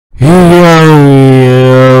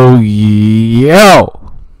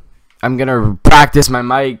I'm gonna practice my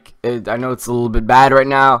mic. I know it's a little bit bad right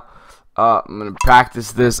now. I'm gonna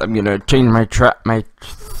practice this. I'm gonna change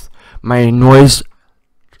my noise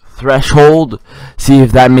threshold. See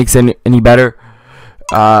if that makes any better.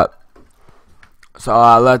 So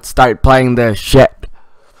let's start playing this shit.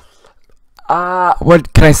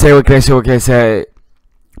 What can I say? What can I say?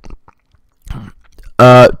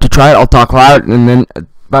 To try it, I'll talk loud, and then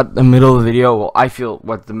about the middle of the video, well, I feel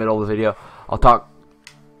what's the middle of the video, I'll talk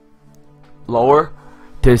lower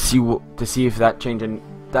to see if that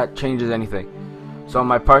changes anything. So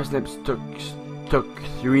my parsnips took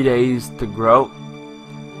 3 days to grow.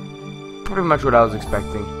 Pretty much what I was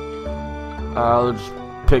expecting. I'll just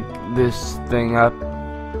pick this thing up,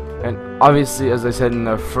 and obviously, as I said in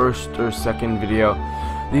the first or second video,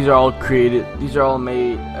 these are all created. These are all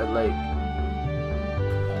made at like.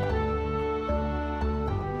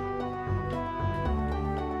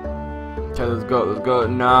 Okay, let's go.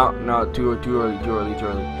 No, too early.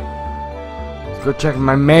 Let's go check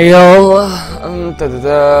my mail.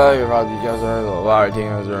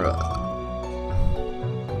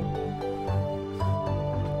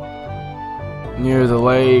 Near the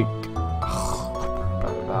lake.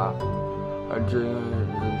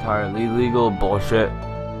 Entirely legal bullshit.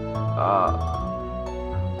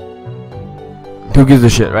 Who gives a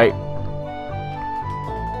shit, right?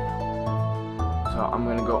 So I'm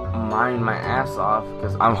gonna go mine my ass off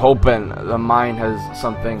because I'm hoping the mine has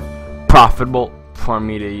something profitable for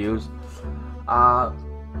me to use. I'm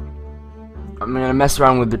gonna mess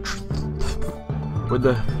around with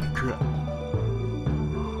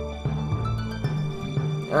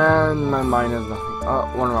and my mine has nothing.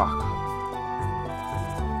 One rock.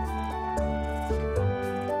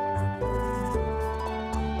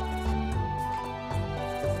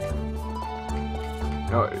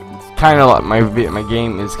 No, it's kind of loud. My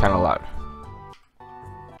game is kind of loud.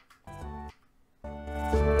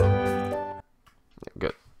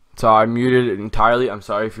 Good. So I muted it entirely. I'm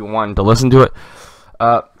sorry if you wanted to listen to it.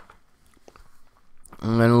 I'm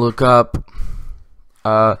gonna look up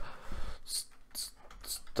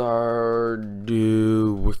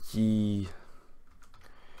Stardew Wiki.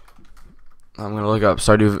 I'm gonna look up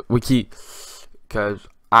Stardew Wiki because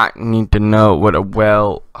I need to know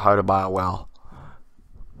how to buy a well.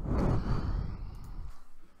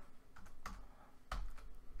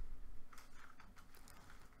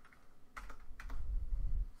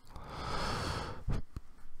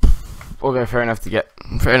 Okay, fair enough.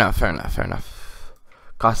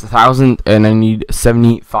 Cost 1,000, and I need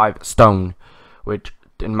 75 stone, which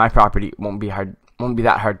in my property won't be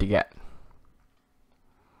that hard to get.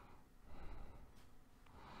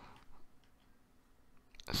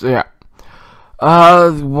 So yeah.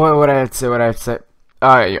 What would I say?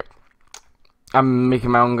 Yeah. I'm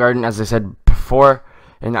making my own garden, as I said before,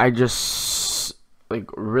 and I just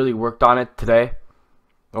really worked on it today.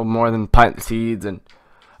 Well, more than plant the seeds, and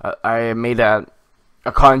I made a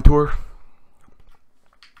contour.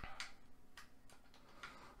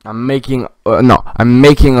 I'm making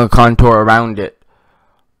a contour around it.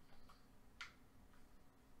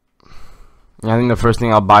 I think the first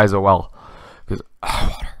thing I'll buy is a well, because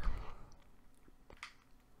water.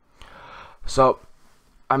 So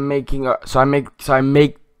I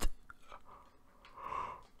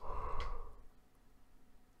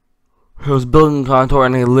was building a contour,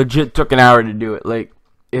 and it legit took an hour to do it. Like,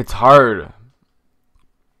 it's hard.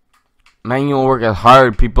 Manual work is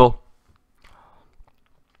hard, people.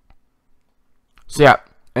 So yeah,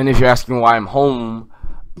 and if you're asking why I'm home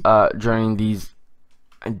during these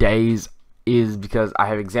days, is because I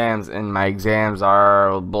have exams, and my exams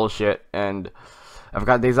are bullshit, and I've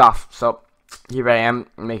got days off. So here I am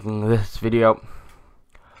making this video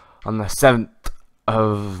on the 7th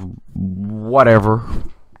of whatever.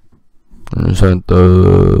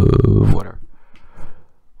 Whatever.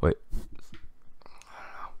 Wait. I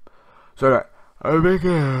don't know. So I'm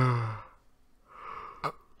making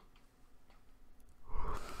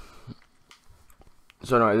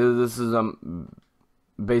So anyway, this is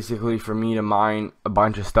basically for me to mine a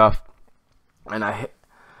bunch of stuff, and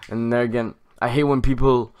there again, I hate when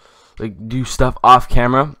people do stuff off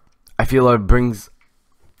camera. I feel it brings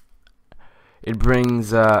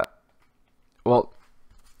well,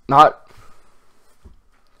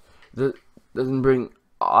 doesn't bring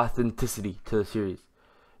authenticity to the series.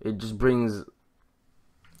 It just brings,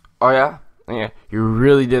 oh yeah, you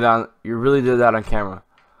really did that on camera.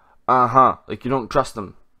 Like, you don't trust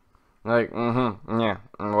them. Like, yeah,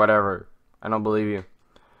 whatever. I don't believe you.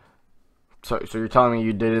 So you're telling me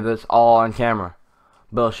you did this all on camera?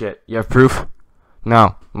 Bullshit. You have proof?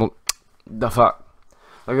 No. Well, the fuck.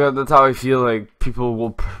 Like, that's how I feel like people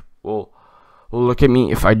will will look at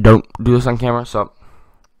me if I don't do this on camera. So,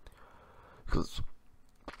 'cause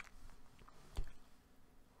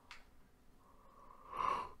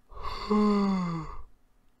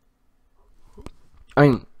I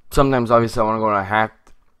mean, sometimes obviously I want to go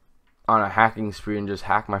on a hacking spree and just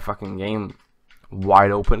hack my fucking game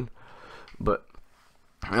wide open. But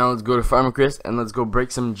now let's go to Farmer Chris and let's go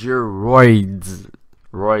break some roids,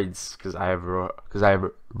 because I have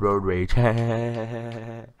road rage.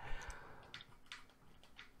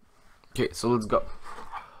 Okay, so let's go.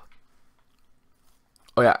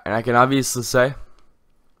 Oh yeah, and I can obviously say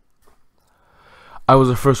I was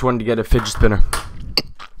the first one to get a fidget spinner.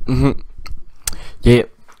 Yeah,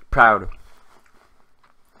 proud.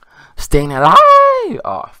 Staying alive.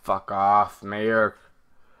 Oh, fuck off, Mayor.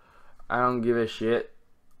 I don't give a shit.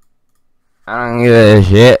 I don't give a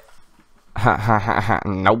shit.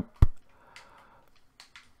 Nope.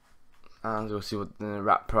 Let's go see what the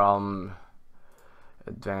rat problem.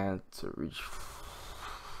 Advance reach.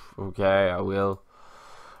 Okay, I will.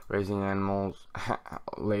 Raising animals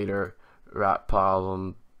later. Rat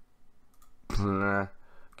problem.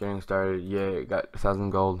 Getting started. Yeah, got 1,000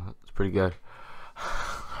 gold. It's pretty good.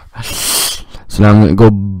 So now I'm gonna go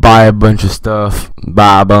buy a bunch of stuff.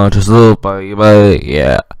 Buy a bunch of stuff, baby.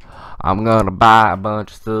 Yeah. I'm gonna buy a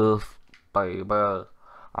bunch of stuff, baby.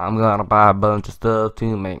 I'm gonna buy a bunch of stuff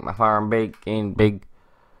to make my farm big and big.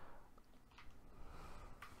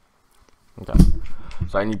 Okay.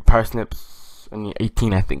 So I need parsnips. I need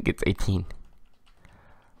 18. I think it's 18.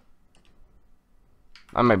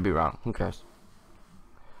 I might be wrong. Who cares?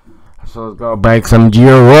 So let's go break some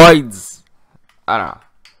georoids. I don't know.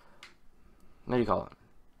 What do you call it?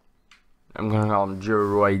 I'm gonna call them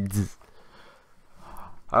georoids.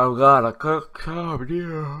 I've got a cook over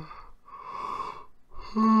here.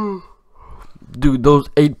 Dude, those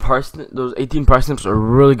 18 parsnips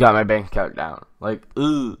really got my bank account down. Like,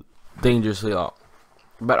 dangerously low.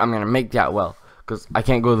 But I'm gonna make that well, because I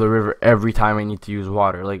can't go to the river every time I need to use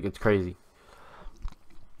water. Like, it's crazy.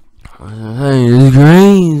 It's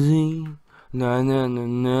crazy. No, no, no,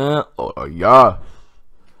 no. Oh, yeah.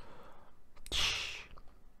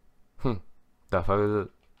 The fuck is it?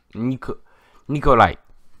 Nicolite,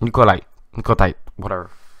 whatever.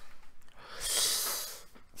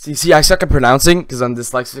 See, I suck at pronouncing because I'm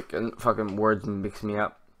dyslexic and fucking words mix me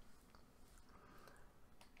up.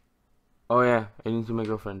 Oh yeah, I need to my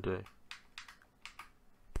girlfriend today.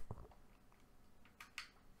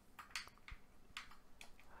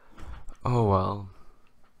 Oh well.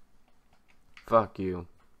 Fuck you.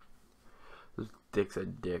 This dick's a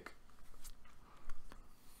dick.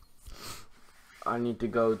 I need to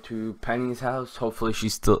go to Penny's house. Hopefully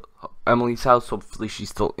she's still Emily's house. Hopefully she's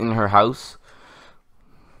still in her house.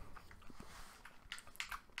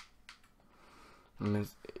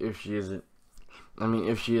 If she isn't, I mean,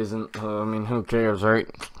 who cares, right?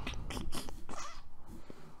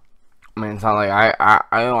 I mean, it's not like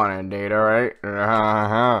I want to date her, right?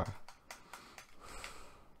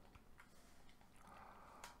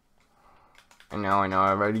 I know,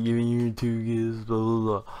 I've already given you 2 gifts, blah,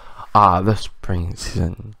 blah, blah. The spring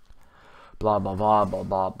season. Blah, blah, blah, blah,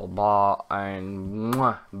 blah, blah, blah, and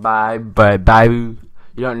mwah, bye, bye, bye. You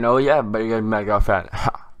don't know yet, but you're gonna be my girlfriend.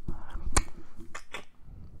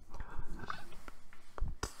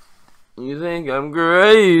 You think I'm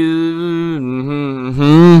crazy?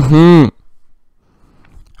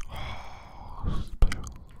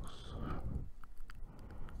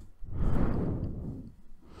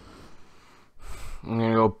 I'm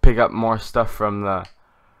gonna go pick up more stuff from the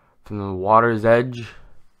water's edge.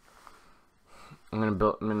 I'm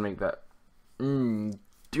gonna make that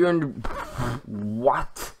 300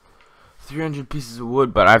 what? 300 pieces of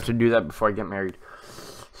wood, but I have to do that before I get married.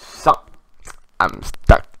 So I'm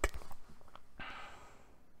stuck.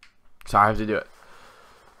 So I have to do it.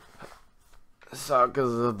 So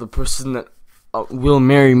because the person that will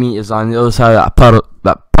marry me is on the other side of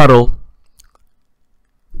that puddle,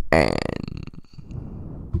 and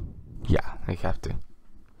yeah, I have to.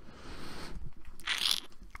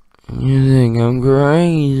 You think I'm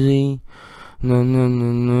crazy? No, no,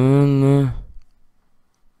 no, no, no.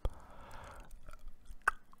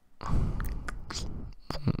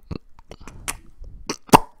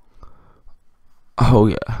 Oh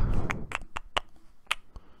yeah.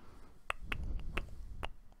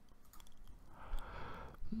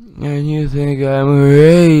 And you think I'm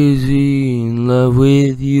crazy, in love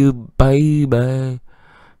with you, baby.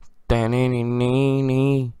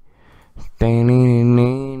 Da-nee-nee-nee-nee.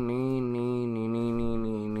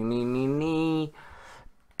 Da-nee-nee-nee-nee-nee-nee-nee-nee-nee.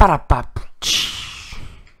 Para-pa-pooch.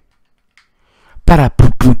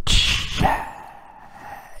 Para-poo-pooch.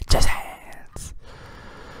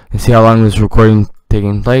 see how long this recording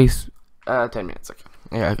taking place? 10 minutes. Okay.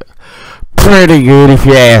 Yeah. Okay. Pretty good if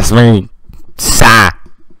you ask me. Sa.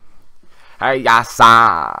 Hey, yeah,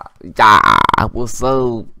 sa. Yeah. What's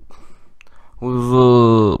up? What's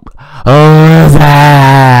up? Oh, what's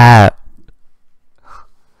up?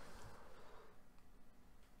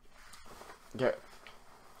 Okay.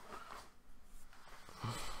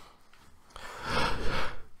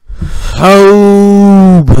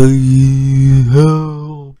 Somebody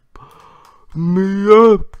help me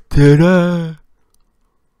up today.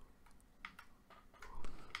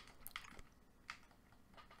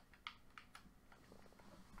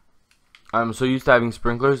 I'm so used to having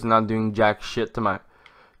sprinklers and not doing jack shit to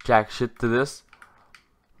this.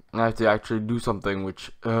 And I have to actually do something,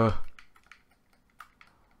 which I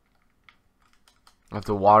have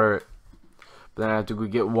to water it. But then I have to go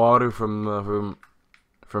get water from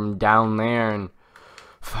down there, and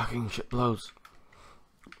fucking shit blows.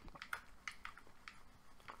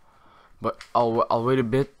 But I'll wait a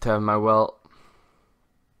bit to have my well.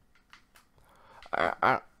 I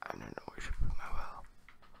don't know where I should put my well.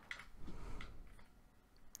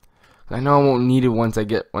 I know I won't need it once I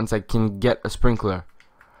can get a sprinkler.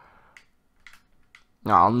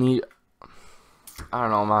 No, I'll need. I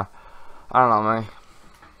don't know, man.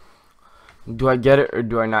 Do I get it or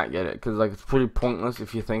do I not get it? Because like it's pretty pointless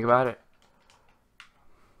if you think about it.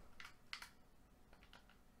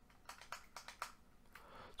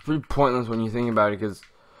 It's pretty pointless when you think about it, because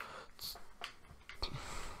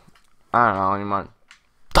I don't know anymore.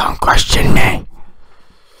 Don't question me.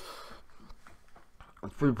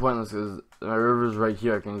 It's pretty pointless because my river's right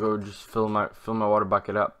here. I can go just fill my water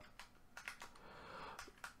bucket up.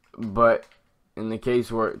 But in the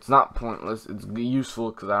case where it's not pointless, it's useful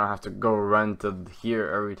because I don't have to go run to here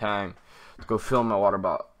every time to go fill my water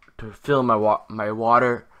bottle, to fill my water.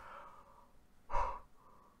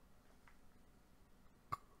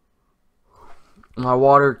 My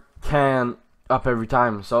water can up every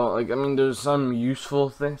time. So like, I mean, there's some useful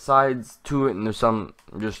sides to it, and there's some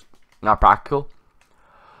just not practical.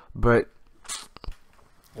 But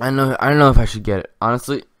I don't know if I should get it.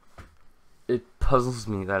 Honestly, it puzzles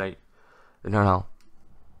me that I don't know.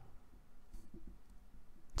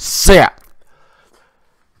 So yeah,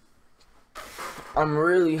 I'm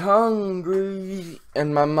really hungry,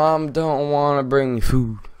 and my mom don't want to bring me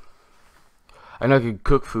food. I know I could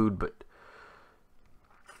cook food, but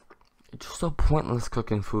it's just so pointless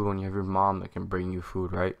cooking food when you have your mom that can bring you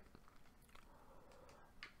food, right?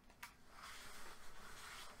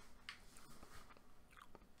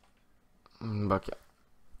 But yeah,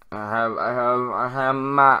 I have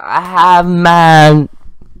my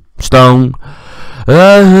stone. I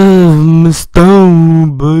have my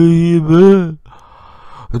stone, baby.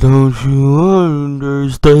 Don't you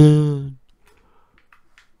understand?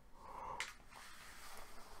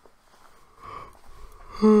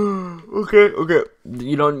 Okay.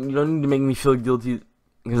 You don't need to make me feel guilty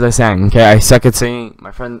because I sang. Okay, I suck at singing.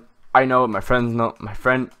 My friend, I know it. My friends know. My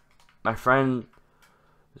friends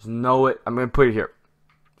know it. I'm gonna put it here.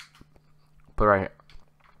 Put it right here.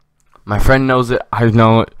 My friend knows it. I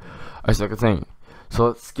know it. I suck at singing. So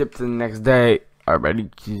let's skip to the next day. Already,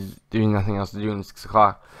 he's doing nothing else to do, and it's 6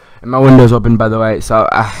 o'clock. And my window's open, by the way. So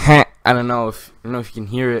I don't know if you can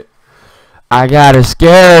hear it. I got a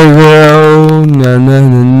scare girl.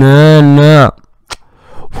 No.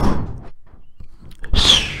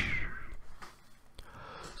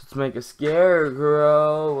 Let's make a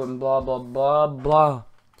scarecrow and blah blah blah blah.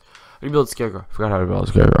 How do you build a scarecrow? I forgot how to build a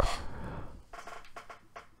scarecrow.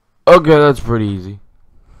 Okay, that's pretty easy.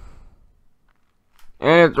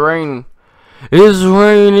 And it's raining. It's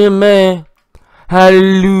raining, man.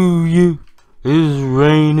 Hallelujah. It's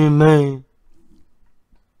raining, man.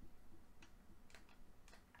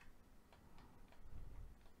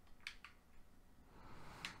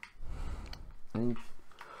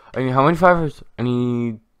 I need how many fibers? I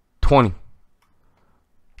need 20.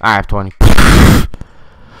 I have 20.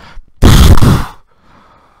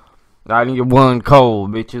 I need one coal,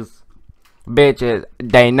 bitches. Bitches,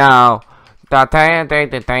 they know.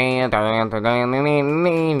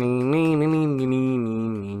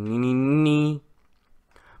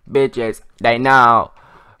 Bitches, they know.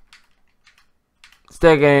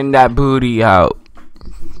 Stick it in that booty out.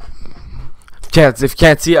 If you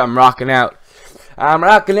can't see it, I'm rocking out. I'm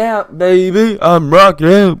rocking out, baby. I'm rocking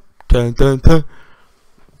out. Dun, dun, dun.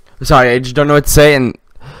 Sorry, I just don't know what to say, and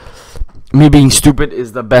me being stupid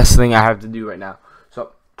is the best thing I have to do right now.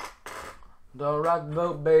 So, don't rock the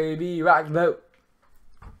boat, baby, rock the boat.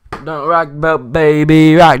 Don't rock the boat,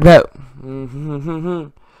 baby, rock the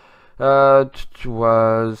boat.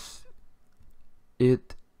 Was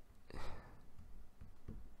it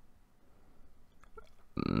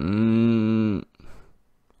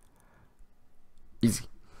Easy.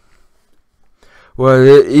 Was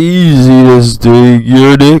it easy to stick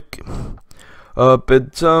your dick up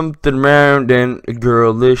at something round and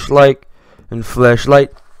girlish like and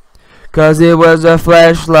flashlight? 'Cause it was a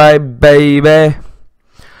flashlight, baby.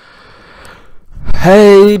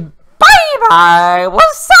 Hey, baby,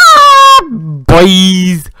 what's up,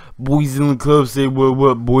 boys? Boys in the club say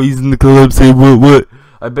what? Boys in the club say what?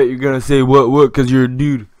 I bet you're gonna say what? 'Cause you're a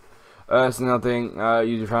dude. That's nothing.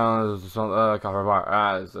 Use your phone as copper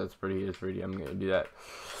bar. That's pretty. I'm gonna do that.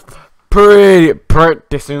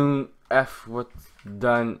 Pretty soon. What's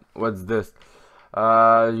done? What's this?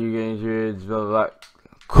 You getting here? Blah blah blah.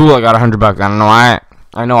 Cool. I got $100. I don't know why.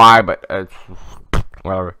 I know why, but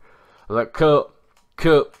whatever. I was like, cool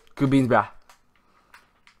beans, brah.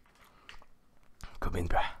 Cool beans,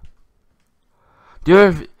 brah.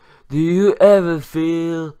 Do you ever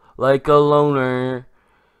feel like a loner?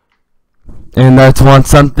 And that's want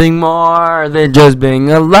something more than just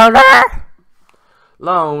being a loner.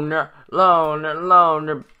 Loner,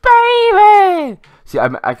 baby. See,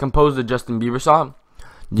 I composed a Justin Bieber song.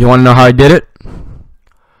 You want to know how I did it?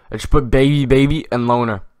 I just put baby, and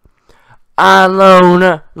loner. I'm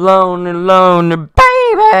loner, baby.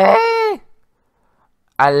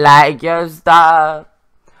 I like your stuff.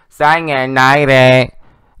 Singing nighty.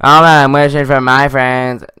 All I'm wishing for my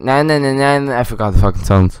friends. I forgot the fucking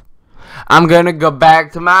songs. I'm gonna go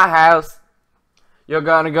back to my house. You're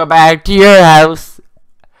gonna go back to your house.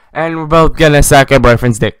 And we're both gonna suck a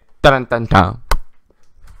boyfriend's dick. Dun dun dun.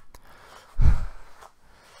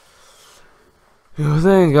 You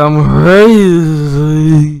think I'm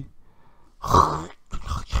crazy?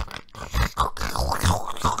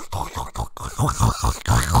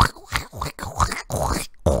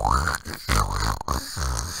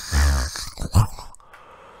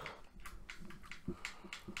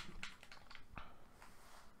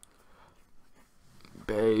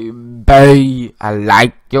 Baby, I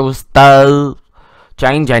like your stuff.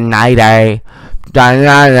 Change a night,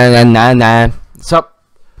 So,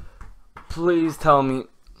 please tell me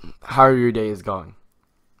how your day is going.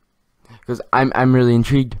 Because I'm really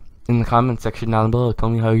intrigued. In the comment section down below, tell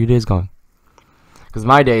me how your day is going. Because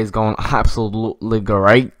my day is going absolutely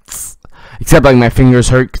great. Except like my fingers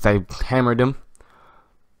hurt because I hammered them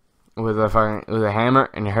with a hammer,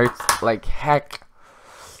 and it hurts like heck.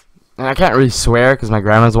 And I can't really swear because my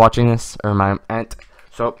grandma's watching this, or my aunt.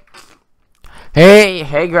 So,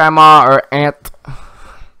 hey grandma or aunt.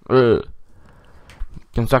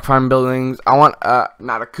 Construct farm buildings. I want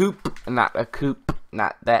not a coop, not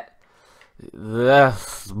that.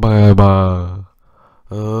 This baby.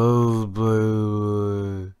 Oh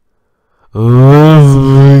baby.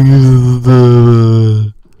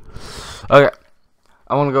 Okay.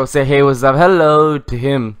 I want to go say hey, what's up, hello to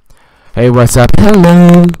him. Hey, what's up,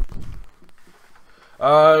 hello.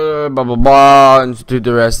 Blah blah blah, and to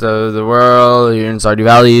the rest of the world here in Stardew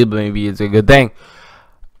Valley, but maybe it's a good thing.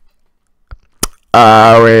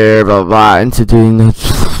 We're blah blah instituting the.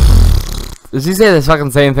 Does he say the fucking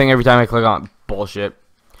same thing every time I click on it? Bullshit,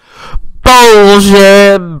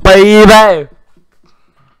 baby.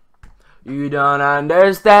 You don't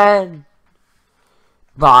understand.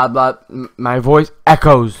 Blah blah. My voice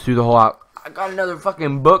echoes through the whole house. I got another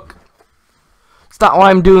fucking book. It's not why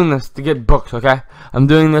I'm doing this to get books, okay? I'm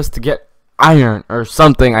doing this to get iron or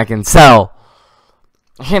something I can sell.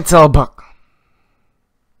 I can't sell a book.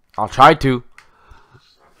 I'll try to,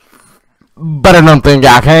 but I don't think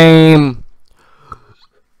I can.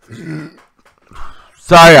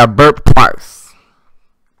 Sorry, I burped twice.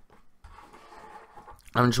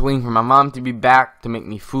 I'm just waiting for my mom to be back to make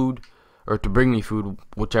me food, or to bring me food,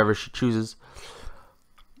 whichever she chooses.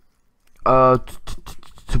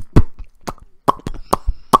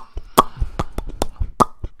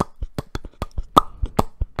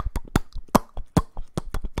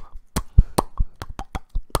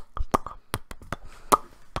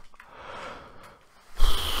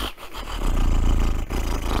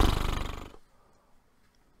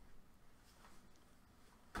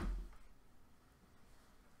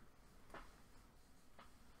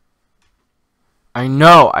 I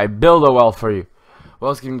know, I build a well for you.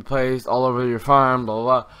 Wells can be placed all over your farm, blah blah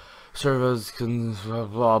blah. Servers can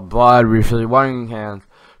blah blah, refill your watering cans.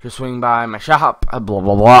 Just swing by my shop, blah blah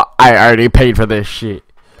blah. I already paid for this shit.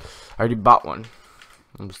 I already bought one.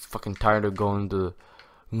 I'm just fucking tired of going to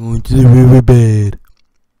the riverbed.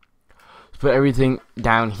 Let's put everything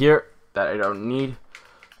down here that I don't need.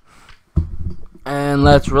 And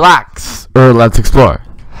let's relax. Or let's explore.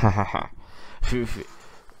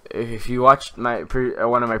 If you watched my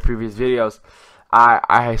one of my previous videos,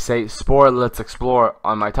 I say Spore Let's Explore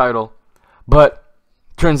on my title, but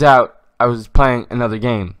turns out I was playing another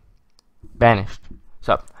game, Banished.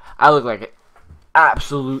 So I look like an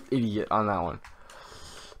absolute idiot on that one.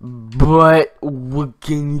 But what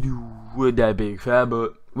can you do with that big fat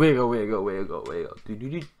butt? Wiggle, wiggle, wiggle, wiggle.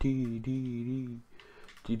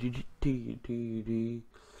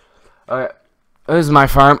 Alright, this is my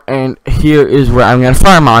farm, and here is where I'm gonna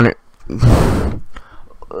farm on it.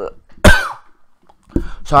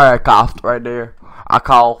 Sorry, I coughed right there. I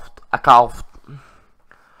coughed.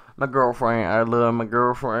 My girlfriend, I love my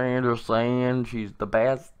girlfriend. Just saying, she's the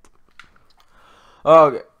best.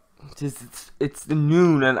 Okay, since it's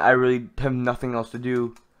noon and I really have nothing else to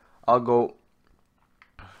do, I'll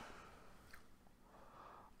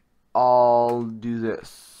do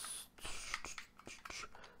this.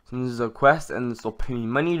 Since this is a quest and this will pay me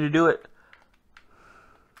money to do it.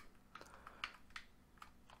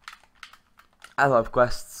 I love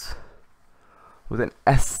quests with an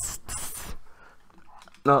S.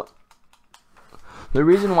 No, the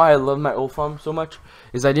reason why I love my old farm so much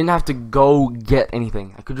is I didn't have to go get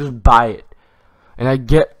anything. I could just buy it, and I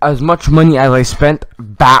get as much money as I spent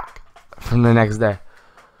back from the next day.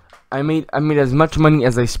 I made as much money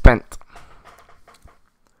as I spent.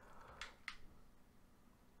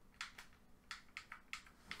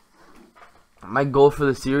 My goal for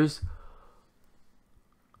the series.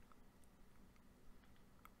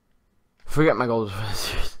 Forget my goals for the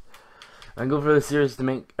series. My goal for the series is to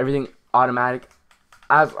make everything automatic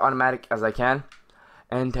as I can,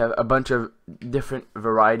 and to have a bunch of different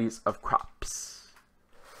varieties of crops.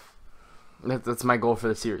 That's my goal for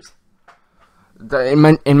the series.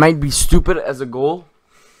 It might be stupid as a goal,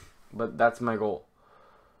 but that's my goal.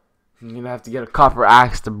 I'm gonna have to get a copper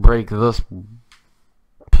axe to break this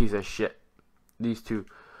piece of shit. These two.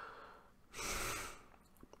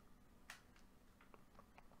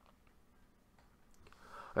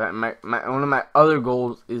 One of my other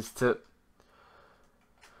goals is to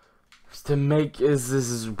make this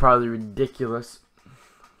is probably ridiculous,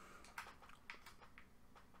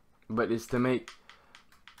 but is to make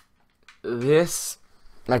this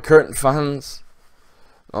my current funds.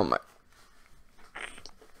 Oh my!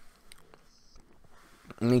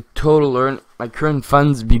 My current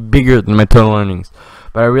funds be bigger than my total earnings,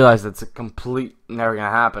 but I realize that's a complete never gonna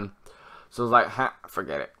happen. So it's like,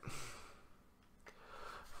 forget it.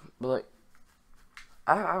 But like,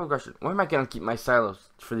 I have a question. Where am I gonna keep my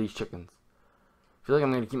silos for these chickens? I feel like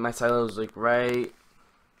I'm gonna keep my silos like right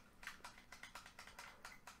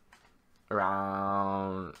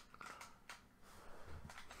around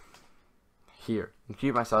here. I'm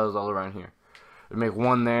keep my silos all around here. I make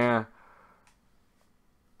one there.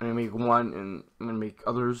 I'm gonna make one, and I'm gonna make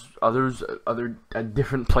others at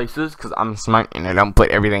different places, because I'm smart and I don't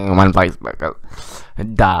put everything in one place because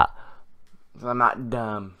duh. I'm not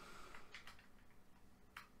dumb.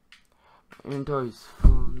 My inventory's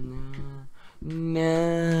full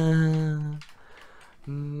now.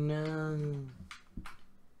 No.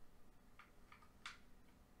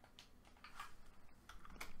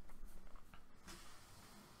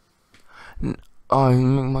 Oh, you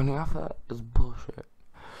make money off that? That's bullshit.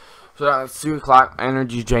 So now it's 2 o'clock.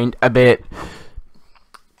 Energy drained a bit.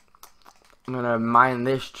 I'm gonna mine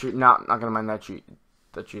this tree. No, I'm not gonna mine that tree.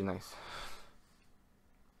 That tree's nice.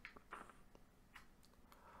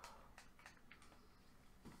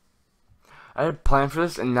 I had a plan for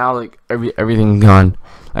this, and now like everything's gone.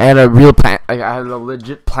 I had a real plan. Like, I had a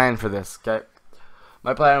legit plan for this. Okay,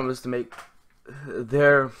 my plan was to make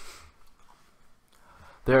their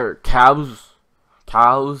cows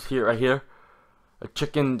here, right here, a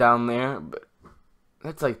chicken down there, but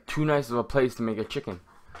that's like too nice of a place to make a chicken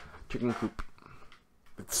coop.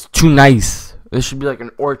 It's too nice. This should be like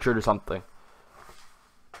an orchard or something.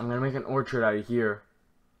 I'm gonna make an orchard out of here.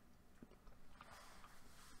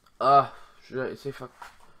 Should I say fuck?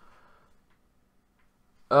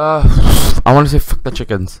 I want to say fuck the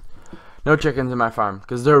chickens. No chickens in my farm,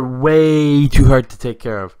 because they're way too hard to take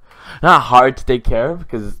care of. Not hard to take care of,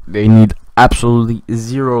 because they need absolutely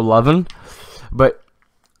zero loving, but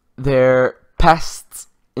they're pests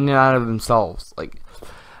in and out of themselves. Like,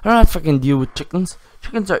 I don't have to fucking deal with chickens.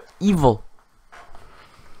 Chickens are evil.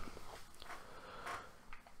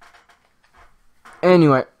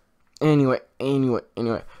 Anyway.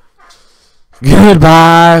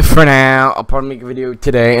 Goodbye for now. I'll probably make a video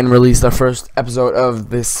today and release the first episode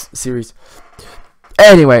of this series.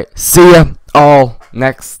 Anyway, see ya all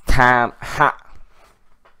next time. Ha.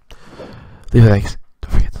 Leave a like.